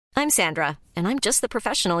I'm Sandra, and I'm just the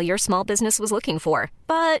professional your small business was looking for.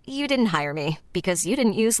 But you didn't hire me because you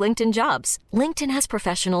didn't use LinkedIn Jobs. LinkedIn has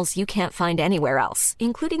professionals you can't find anywhere else,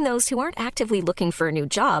 including those who aren't actively looking for a new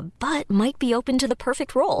job, but might be open to the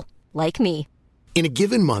perfect role, like me. In a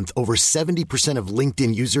given month, over 70% of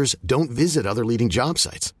LinkedIn users don't visit other leading job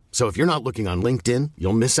sites. So if you're not looking on LinkedIn,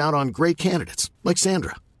 you'll miss out on great candidates like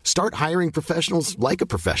Sandra. Start hiring professionals like a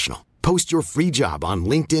professional. Post your free job on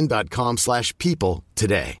linkedin.com/people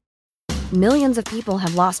today. Millions of people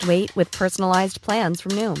have lost weight with personalized plans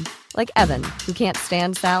from Noom. Like Evan, who can't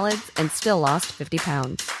stand salads and still lost 50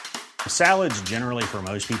 pounds. Salads generally for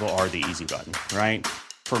most people are the easy button, right?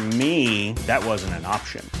 For me, that wasn't an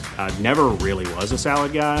option. I never really was a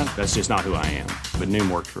salad guy. That's just not who I am. But Noom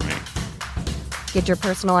worked for me. Get your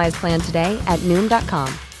personalized plan today at Noom.com.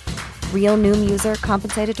 Real Noom user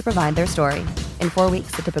compensated to provide their story. In 4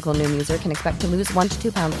 weeks, the typical Noom user can expect to lose 1 to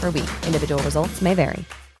 2 pounds per week. Individual results may vary.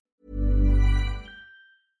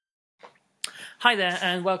 Hi there,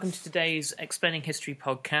 and welcome to today's Explaining History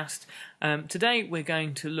podcast. Today we're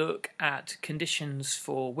going to look at conditions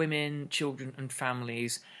for women, children and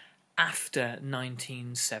families after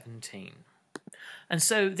 1917. And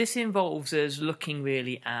so this involves us looking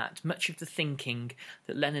really at much of the thinking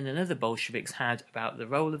that Lenin and other Bolsheviks had about the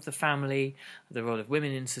role of the family, the role of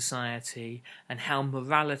women in society, and how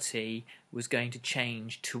morality was going to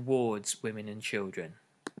change towards women and children.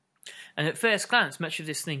 And at first glance, much of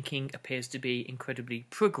this thinking appears to be incredibly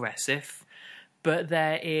progressive, but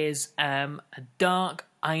there is a dark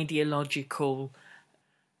ideological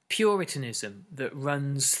puritanism that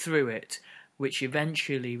runs through it, which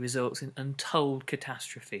eventually results in untold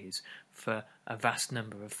catastrophes for a vast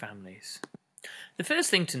number of families. The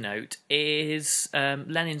first thing to note is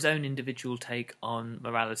Lenin's own individual take on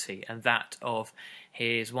morality, and that of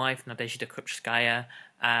his wife Nadezhda Krupskaya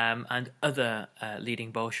and other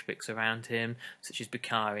leading Bolsheviks around him, such as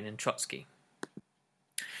Bukharin and Trotsky.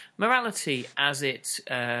 Morality, as it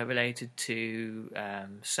related to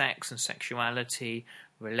sex and sexuality,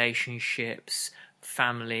 relationships,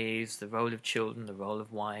 families, the role of children, the role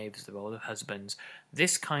of wives, the role of husbands,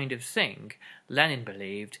 this kind of thing, Lenin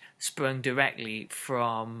believed, sprung directly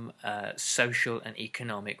from social and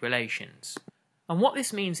economic relations. And what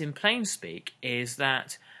this means in plain speak is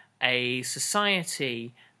that a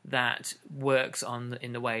society that works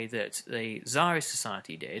in the way that the Tsarist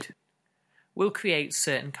society did will create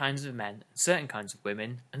certain kinds of men, certain kinds of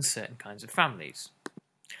women, and certain kinds of families.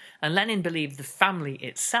 And Lenin believed the family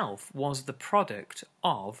itself was the product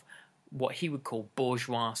of what he would call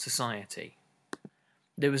bourgeois society.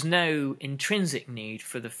 There was no intrinsic need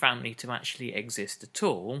for the family to actually exist at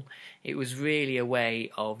all. It was really a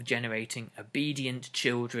way of generating obedient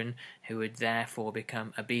children who would therefore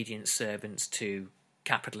become obedient servants to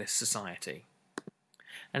capitalist society.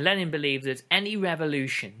 And Lenin believed that any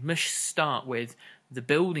revolution must start with the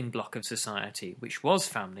building block of society, which was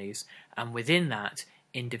families, and within that,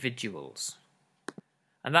 individuals.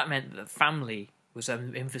 And that meant that the family was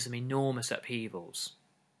in for some enormous upheavals.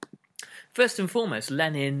 First and foremost,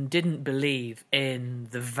 Lenin didn't believe in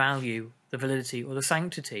the value, the validity, or the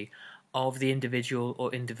sanctity of the individual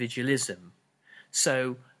or individualism.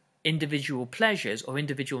 So, individual pleasures or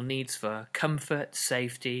individual needs for comfort,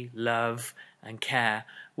 safety, love, and care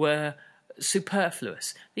were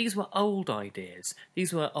superfluous. These were old ideas.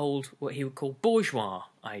 These were old, what he would call bourgeois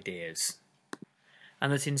ideas.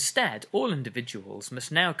 And that instead, all individuals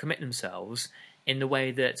must now commit themselves in the way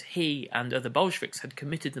that he and other Bolsheviks had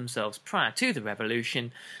committed themselves prior to the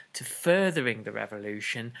revolution to furthering the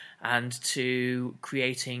revolution and to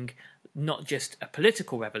creating not just a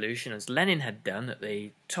political revolution, as Lenin had done at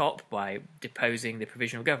the top by deposing the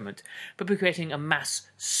provisional government, but by creating a mass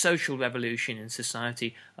social revolution in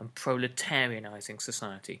society and proletarianising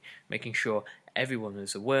society, making sure everyone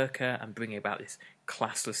was a worker and bringing about this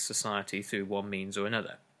classless society through one means or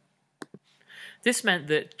another. This meant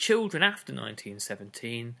that children after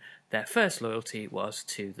 1917, their first loyalty was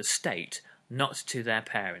to the state, not to their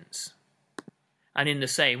parents. And in the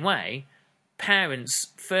same way, parents'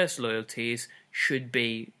 first loyalties should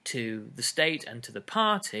be to the state and to the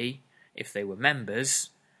party, if they were members,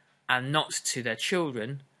 and not to their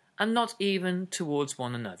children, and not even towards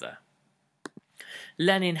one another.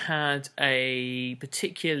 Lenin had a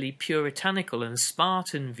particularly puritanical and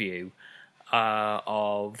Spartan view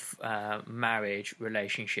of marriage,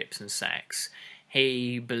 relationships and sex.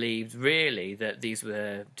 He believed really that these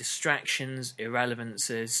were distractions,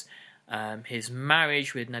 irrelevances, His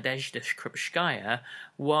marriage with Nadezhda Krupskaya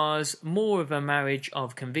was more of a marriage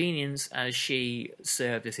of convenience, as she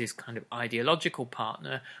served as his kind of ideological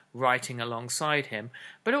partner, writing alongside him,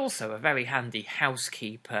 but also a very handy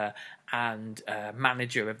housekeeper and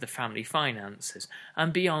manager of the family finances.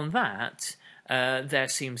 And beyond that, there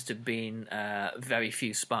seems to have been very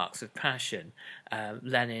few sparks of passion.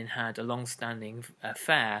 Lenin had a long-standing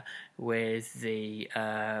affair with the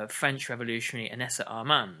French revolutionary Inessa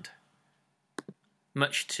Armand,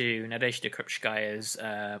 much to Nadezhda Krupskaya's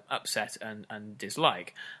upset and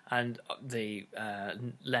dislike. And the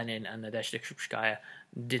Lenin and Nadezhda Krupskaya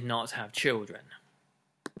did not have children.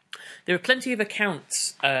 There are plenty of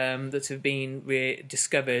accounts that have been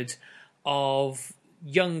discovered of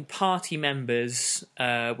young party members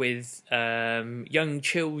with young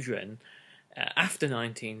children after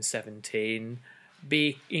 1917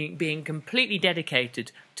 being completely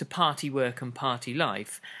dedicated to party work and party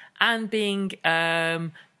life, and being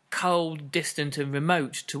cold, distant and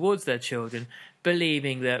remote towards their children,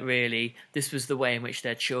 believing that really this was the way in which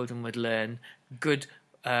their children would learn good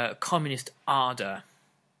communist ardour.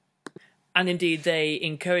 And indeed they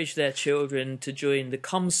encouraged their children to join the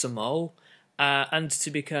Komsomol and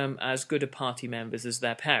to become as good a party members as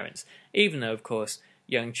their parents, even though, of course,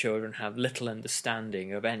 young children have little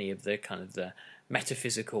understanding of any of the kind of the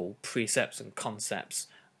metaphysical precepts and concepts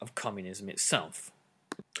of communism itself.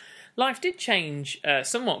 Life did change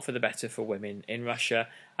somewhat for the better for women in Russia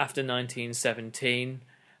after 1917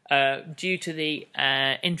 due to the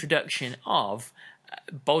introduction of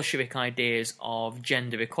Bolshevik ideas of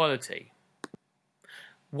gender equality.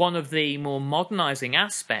 One of the more modernising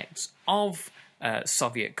aspects of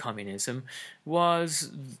Soviet communism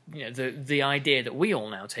was the idea that we all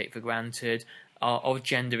now take for granted of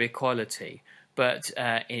gender equality. But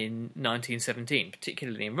in 1917,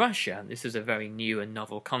 particularly in Russia, this is a very new and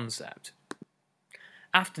novel concept.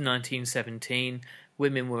 After 1917,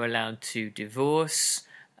 women were allowed to divorce,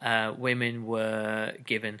 women were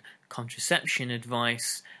given contraception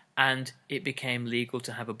advice, and it became legal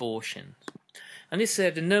to have abortions. And this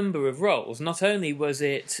served a number of roles. Not only was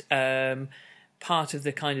it part of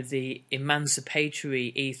the kind of the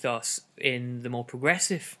emancipatory ethos in the more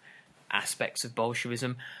progressive aspects of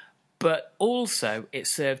Bolshevism, but also it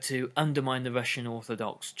served to undermine the Russian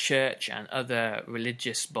Orthodox Church and other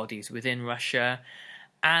religious bodies within Russia,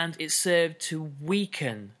 and it served to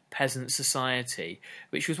weaken peasant society,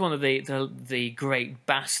 which was one of the great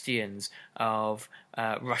bastions of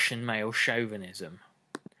Russian male chauvinism.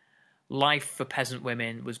 Life for peasant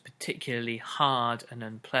women was particularly hard and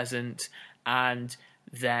unpleasant, and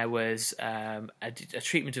there was a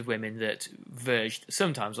treatment of women that verged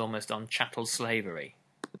sometimes almost on chattel slavery.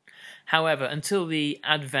 However, until the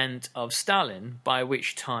advent of Stalin, by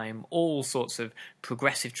which time all sorts of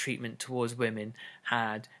progressive treatment towards women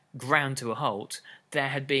had ground to a halt, there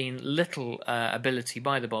had been little ability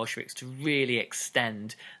by the Bolsheviks to really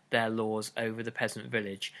extend their laws over the peasant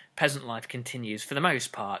village. Peasant life continues, for the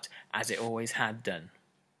most part, as it always had done.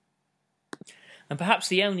 And perhaps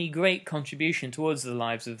the only great contribution towards the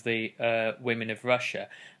lives of the women of Russia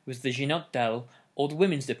was the Zhenotdel, or the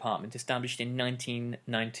Women's Department, established in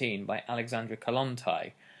 1919 by Alexandra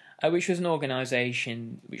Kollontai, which was an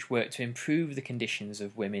organisation which worked to improve the conditions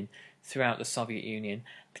of women throughout the Soviet Union,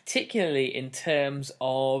 particularly in terms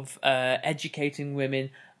of educating women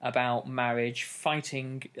about marriage,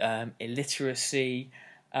 fighting illiteracy,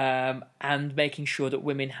 and making sure that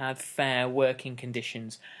women had fair working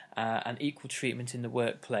conditions and equal treatment in the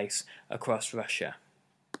workplace across Russia.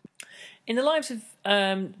 In the lives of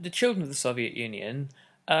the children of the Soviet Union,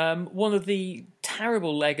 one of the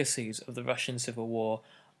terrible legacies of the Russian Civil War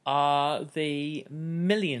are the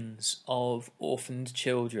millions of orphaned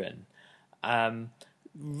children.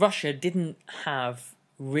 Russia didn't have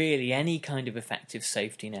really any kind of effective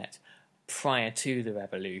safety net prior to the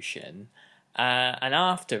revolution, and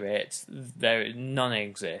after it, none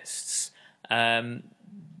exists.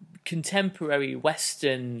 Contemporary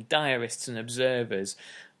Western diarists and observers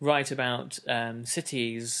write about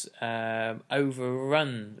cities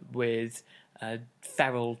overrun with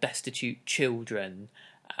feral, destitute children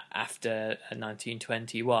after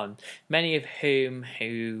 1921, many of whom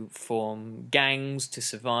who form gangs to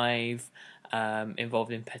survive,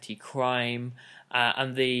 involved in petty crime,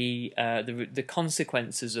 and the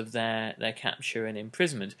consequences of their capture and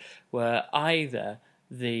imprisonment were either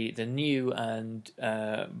the new and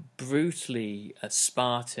brutally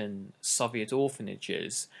Spartan Soviet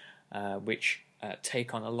orphanages, which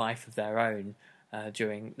take on a life of their own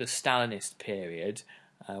during the Stalinist period,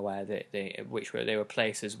 where they were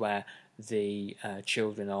places where the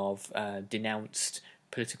children of denounced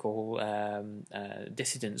political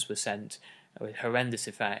dissidents were sent with horrendous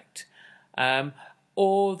effect,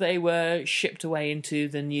 or they were shipped away into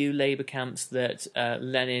the new labour camps that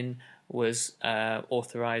Lenin was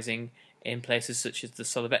authorising in places such as the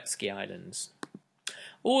Solovetsky Islands.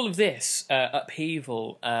 All of this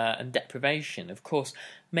upheaval and deprivation, of course,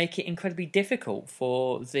 make it incredibly difficult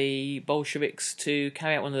for the Bolsheviks to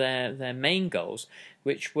carry out one of their main goals,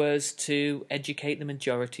 which was to educate the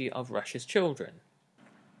majority of Russia's children.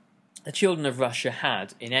 The children of Russia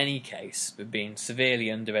had, in any case, been severely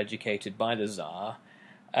undereducated by the Tsar,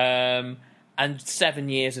 and 7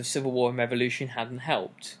 years of civil war and revolution hadn't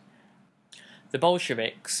helped. The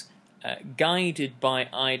Bolsheviks, guided by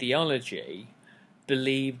ideology,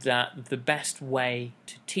 believed that the best way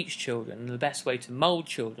to teach children, the best way to mould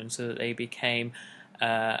children so that they became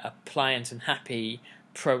a pliant and happy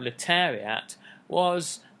proletariat,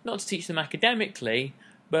 was not to teach them academically,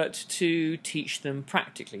 but to teach them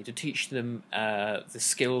practically, to teach them the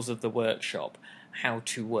skills of the workshop, how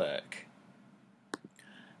to work.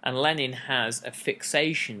 And Lenin has a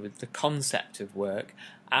fixation with the concept of work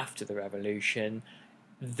after the revolution.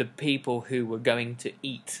 The people who were going to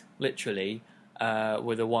eat, literally,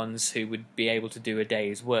 were the ones who would be able to do a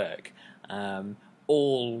day's work.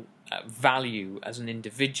 All value as an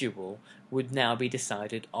individual would now be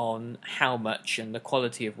decided on how much and the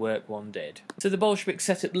quality of work one did. So the Bolsheviks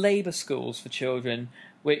set up labour schools for children,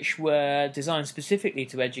 which were designed specifically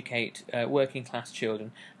to educate working class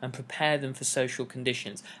children and prepare them for social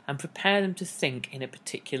conditions and prepare them to think in a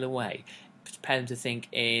particular way, prepare them to think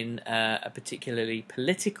in a particularly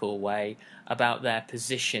political way about their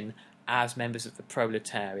position as members of the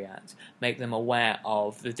proletariat, make them aware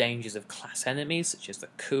of the dangers of class enemies such as the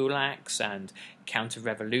kulaks and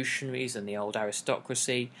counter-revolutionaries and the old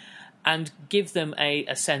aristocracy, and give them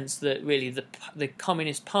a sense that really the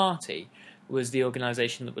Communist Party was the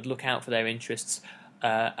organisation that would look out for their interests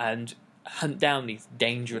and hunt down these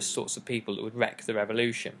dangerous sorts of people that would wreck the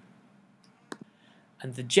revolution.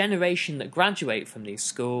 And the generation that graduate from these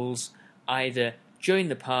schools either join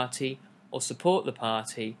the party or support the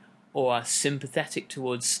party or are sympathetic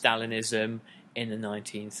towards Stalinism in the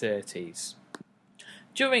 1930s.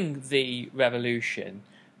 During the revolution,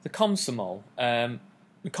 the Komsomol,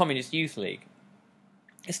 the Communist Youth League,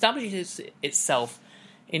 establishes itself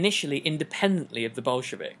initially independently of the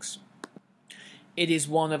Bolsheviks. It is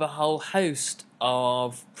one of a whole host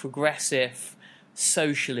of progressive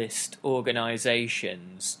socialist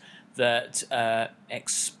organisations that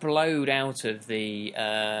explode out of the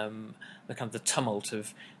kind of the tumult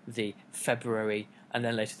of the February and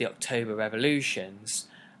then later the October revolutions,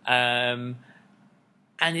 and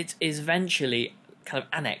it is eventually kind of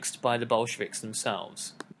annexed by the Bolsheviks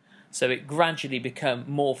themselves. So it gradually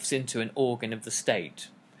morphs into an organ of the state.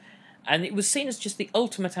 And it was seen as just the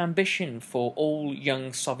ultimate ambition for all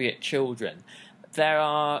young Soviet children. There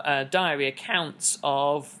are diary accounts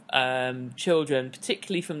of children,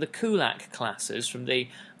 particularly from the kulak classes, from the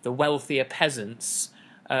wealthier peasants,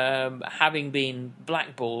 having been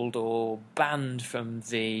blackballed or banned from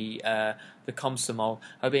the Komsomol,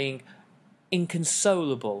 are being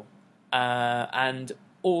inconsolable and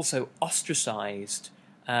also ostracised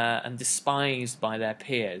and despised by their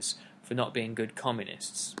peers for not being good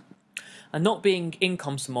communists. And not being in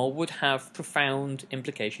Komsomol would have profound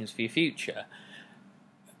implications for your future.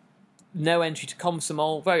 No entry to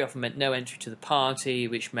Komsomol very often meant no entry to the party,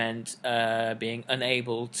 which meant being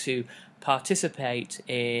unable to participate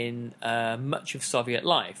in much of Soviet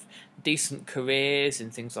life. Decent careers in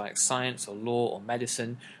things like science or law or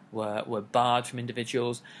medicine were barred from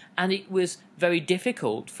individuals, and it was very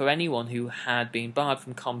difficult for anyone who had been barred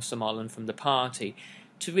from Komsomol and from the party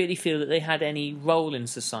to really feel that they had any role in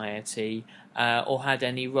society or had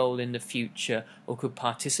any role in the future or could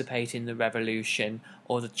participate in the revolution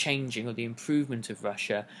or the changing or the improvement of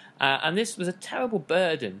Russia. And this was a terrible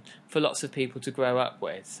burden for lots of people to grow up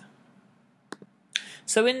with.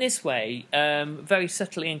 So in this way, very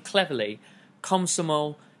subtly and cleverly,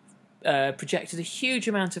 Komsomol projected a huge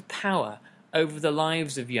amount of power over the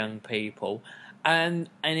lives of young people, and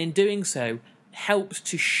in doing so helped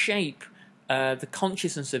to shape the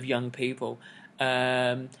consciousness of young people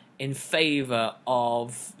in favour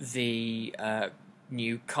of the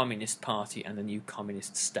new Communist Party and the new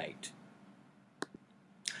Communist state.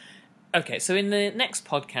 Okay, so in the next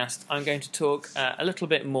podcast, I'm going to talk a little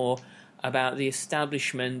bit more about the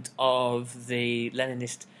establishment of the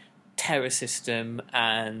Leninist terror system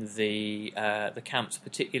and the camps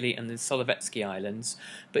particularly, and the Solovetsky Islands.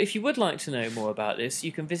 But if you would like to know more about this,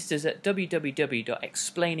 you can visit us at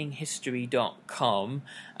www.explaininghistory.com.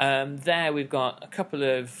 There we've got a couple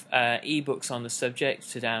of ebooks on the subject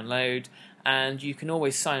to download, and you can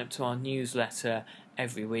always sign up to our newsletter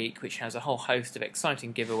every week, which has a whole host of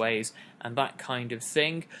exciting giveaways and that kind of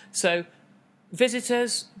thing. So visit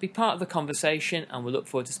us, be part of the conversation, and we'll look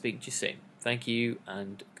forward to speaking to you soon. Thank you,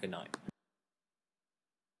 and good night.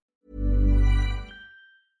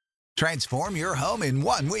 Transform your home in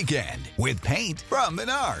one weekend with paint from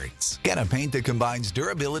Menards. Get a paint that combines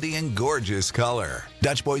durability and gorgeous color.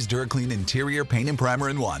 Dutch Boys DuraClean Interior Paint and Primer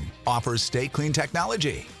in One offers Stay Clean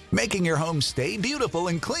technology, making your home stay beautiful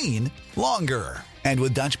and clean longer. And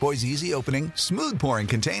with Dutch Boy's easy opening, smooth pouring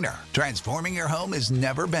container, transforming your home has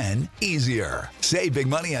never been easier. Save big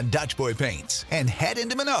money on Dutch Boy paints and head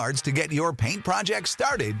into Menards to get your paint project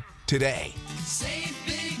started today. Save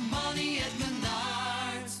big money at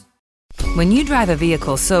Menards. When you drive a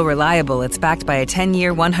vehicle so reliable it's backed by a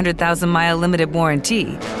 10-year, 100,000-mile limited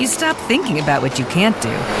warranty, you stop thinking about what you can't do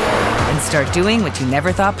and start doing what you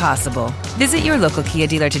never thought possible. Visit your local Kia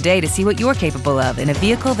dealer today to see what you're capable of in a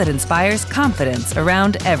vehicle that inspires confidence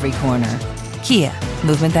around every corner. Kia,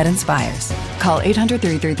 movement that inspires. Call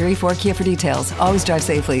 800-333-4KIA for details. Always drive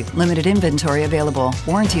safely. Limited inventory available.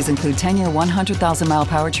 Warranties include 10-year 100,000-mile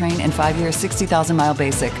powertrain and 5-year 60,000-mile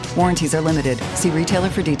basic. Warranties are limited. See retailer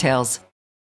for details.